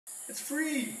It's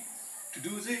free to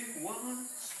do it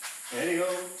once, any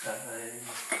old time.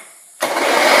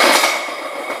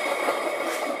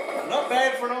 Not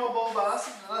bad for an old ball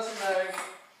bastard that doesn't know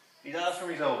he's asked for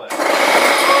his elbow.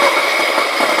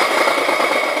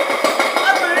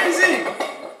 Amazing!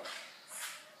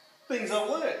 Things I've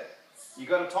learned. You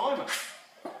got a timer.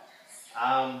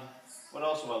 What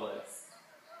else have I learned?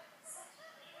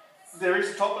 There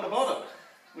is a top and a bottom,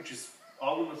 which is,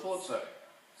 I wouldn't have thought so,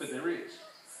 but there is.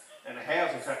 And the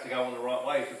housings have to go on the right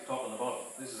way for the top and the bottom.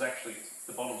 This is actually,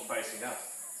 the bottom's facing up.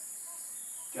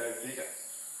 Go figure.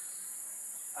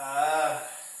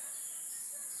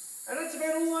 And that's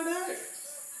about all I know.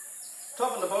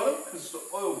 Top and the bottom, because the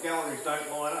oil galleries don't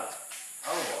line up.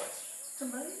 Otherwise, it's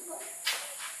amazing.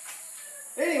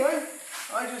 Anyway,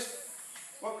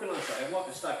 what can I say? I'm like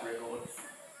a stuck record.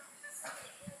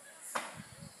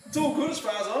 It's all good as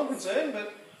far as I'm concerned,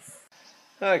 but...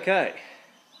 Okay,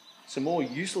 some more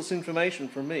useless information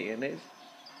from me, and there's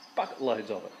bucket loads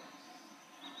of it.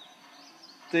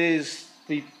 There's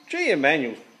the GM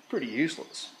manual's pretty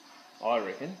useless, I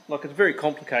reckon. Like, it's very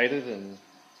complicated and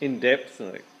in-depth,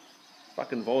 and like,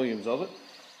 fucking volumes of it.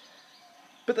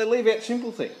 But they leave out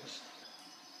simple things.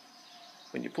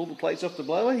 When you pull the plates off the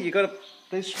blower,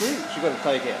 there's screws you've got to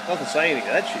take out. It doesn't say anything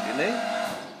of that shit in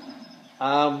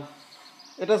there.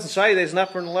 It doesn't say there's an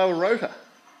upper and a lower rotor.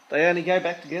 They only go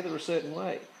back together a certain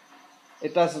way.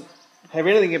 It doesn't have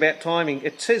anything about timing.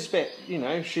 It says about,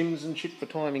 shims and shit for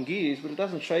timing gears, but it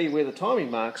doesn't show you where the timing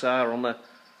marks are on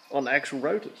the actual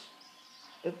rotors.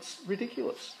 It's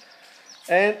ridiculous.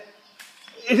 And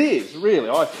it is,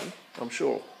 really, I think. I'm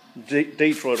sure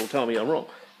Detroit will tell me I'm wrong.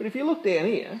 But if you look down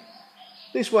here,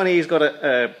 this one here's got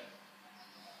the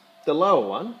lower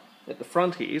one at the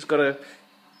front here has got a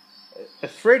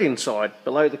thread inside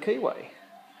below the keyway.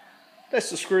 That's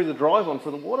to screw the drive on for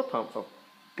the water pump, for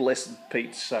blessed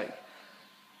Pete's sake.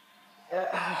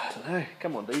 I don't know.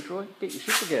 Come on, Detroit, get your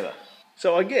shit together.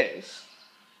 So I guess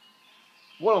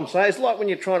what I'm saying is like when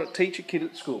you're trying to teach a kid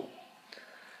at school.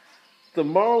 The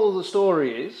moral of the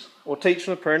story is, or teach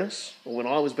an apprentice, or when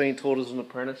I was being taught as an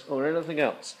apprentice, or anything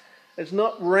else, it's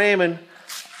not ramming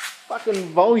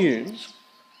fucking volumes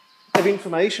of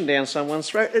information down someone's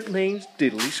throat. It means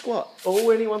diddly squat. All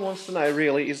anyone wants to know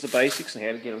really is the basics and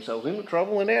how to get themselves into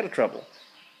trouble and out of trouble.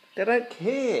 They don't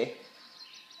care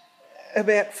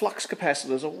about flux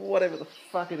capacitors or whatever the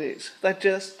fuck it is. They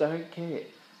just don't care.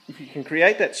 If you can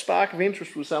create that spark of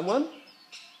interest with someone,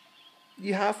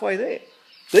 you're halfway there.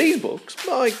 These books,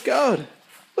 my God,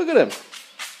 look at them.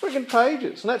 Friggin'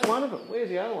 pages, and that's one of them. Where's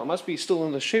the other one? Must be still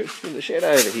in the shed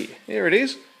over here. There it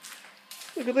is.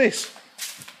 Look at this.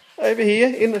 Over here,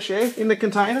 in the shed, in the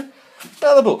container.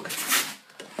 Another book.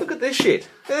 Look at this shit.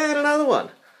 And another one.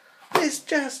 There's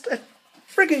just, it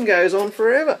friggin' goes on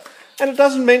forever. And it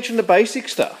doesn't mention the basic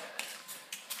stuff.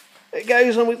 It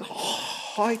goes on with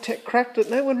high-tech crap that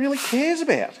no one really cares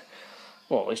about.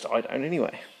 Well, at least I don't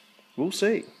anyway. We'll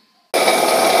see.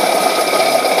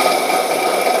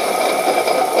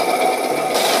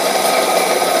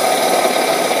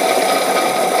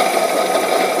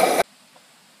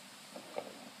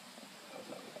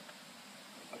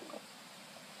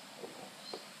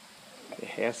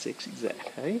 How sexy is that,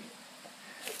 hey?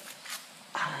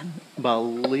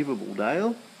 Unbelievable,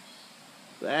 Dale.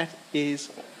 That is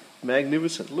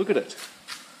magnificent. Look at it.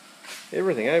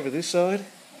 Everything over this side.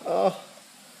 Oh,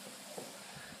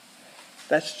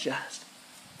 that's just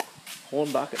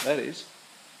horn bucket, that is.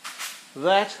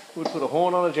 That would put a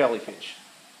horn on a jellyfish.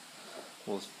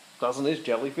 Well, doesn't this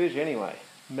jellyfish anyway?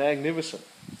 Magnificent.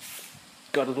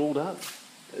 Got it all done.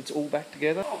 It's all back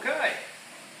together. Okay,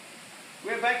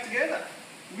 we're back together.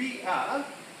 We are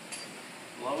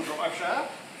lower drive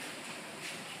shaft.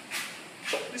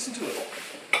 Listen to it.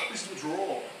 This is a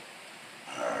draw.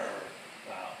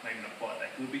 Well, maybe not quite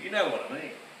that good, but you know what I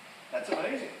mean. That's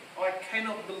amazing. I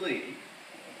cannot believe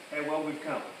how well we've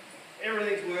come.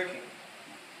 Everything's working.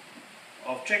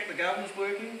 I've checked the governors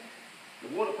working,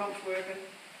 the water pump's working,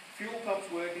 fuel pump's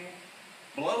working,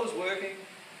 blower's working,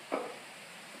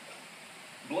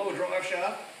 blower drive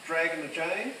shaft, dragging the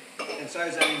chain, and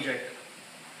so's that injector.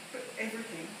 But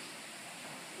everything's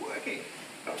working.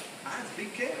 That's a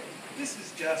big camp. This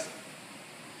is just...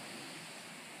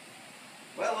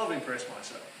 Well, I've impressed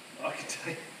myself. I can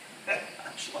tell you that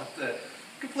much, like the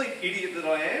complete idiot that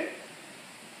I am.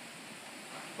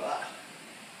 But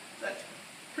that's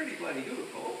pretty bloody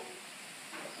good, Paul.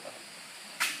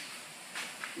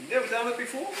 You've never done it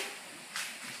before.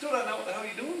 You still don't know what the hell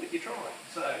you're doing, but you're trying.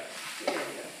 So, there we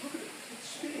go. Look at it. It's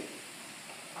spinning.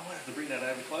 I might have to bring that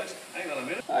over close. Hang on a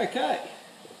minute. Okay.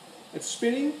 It's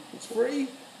spinning. It's free.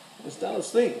 It's done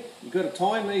its thing. You've got to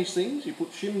time these things. You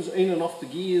put shims in and off the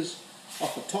gears,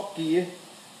 off the top gear,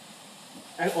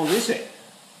 on this end.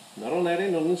 Not on that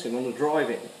end, on this end, on the drive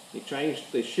end. You change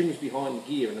the shims behind the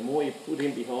gear, and the more you put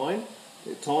in behind,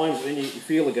 at times then you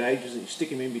feel the gauges and you stick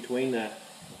them in between the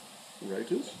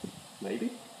rotors,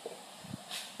 maybe,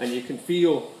 and you can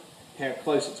feel how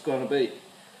close it's going to be.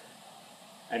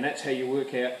 And that's how you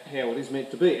work out how it is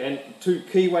meant to be. And 2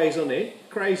 keyways on there,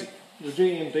 crazy. The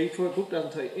GM Detroit book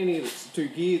doesn't tell you any of it. It's 2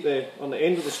 gear, they're on the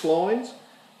end of the splines.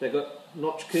 They've got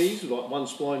notch keys with like 1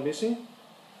 spline missing.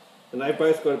 And they've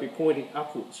both got to be pointing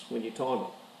upwards when you time it.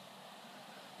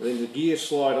 And then the gears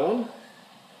slide on,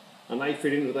 and they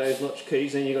fit into those notch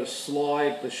keys. Then you've got to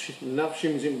slide enough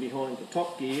shims in behind the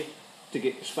top gear to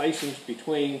get the spacings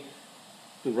between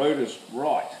the rotors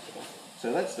right.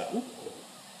 So that's done.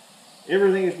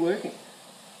 Everything is working.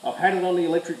 I've had it on the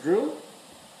electric drill,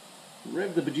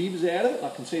 revved the bejeebers out of it. I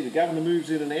can see the governor moves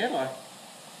in and out.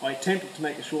 I attempted to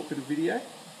make a short bit of video.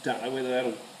 Don't know whether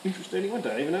that'll interest anyone.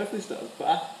 Don't even know if this does,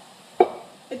 but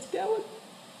it's going.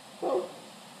 Well,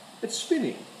 it's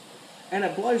spinning. And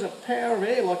it blows a power of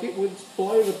air like it would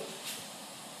blow the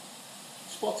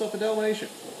spots off a Dalmatian.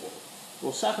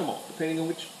 Or suck them off, depending on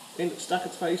which end it stuck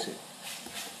its face in.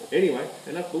 Anyway,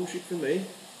 enough bullshit from me.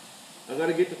 I've got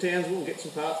to get to Townsville and get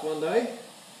some parts one day.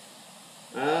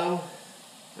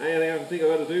 Anything I think I've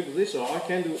got to do with this, or I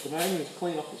can do at the moment, is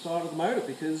clean off the side of the motor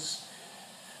because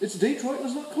it's Detroit and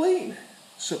it's not clean.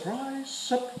 Surprise,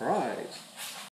 surprise.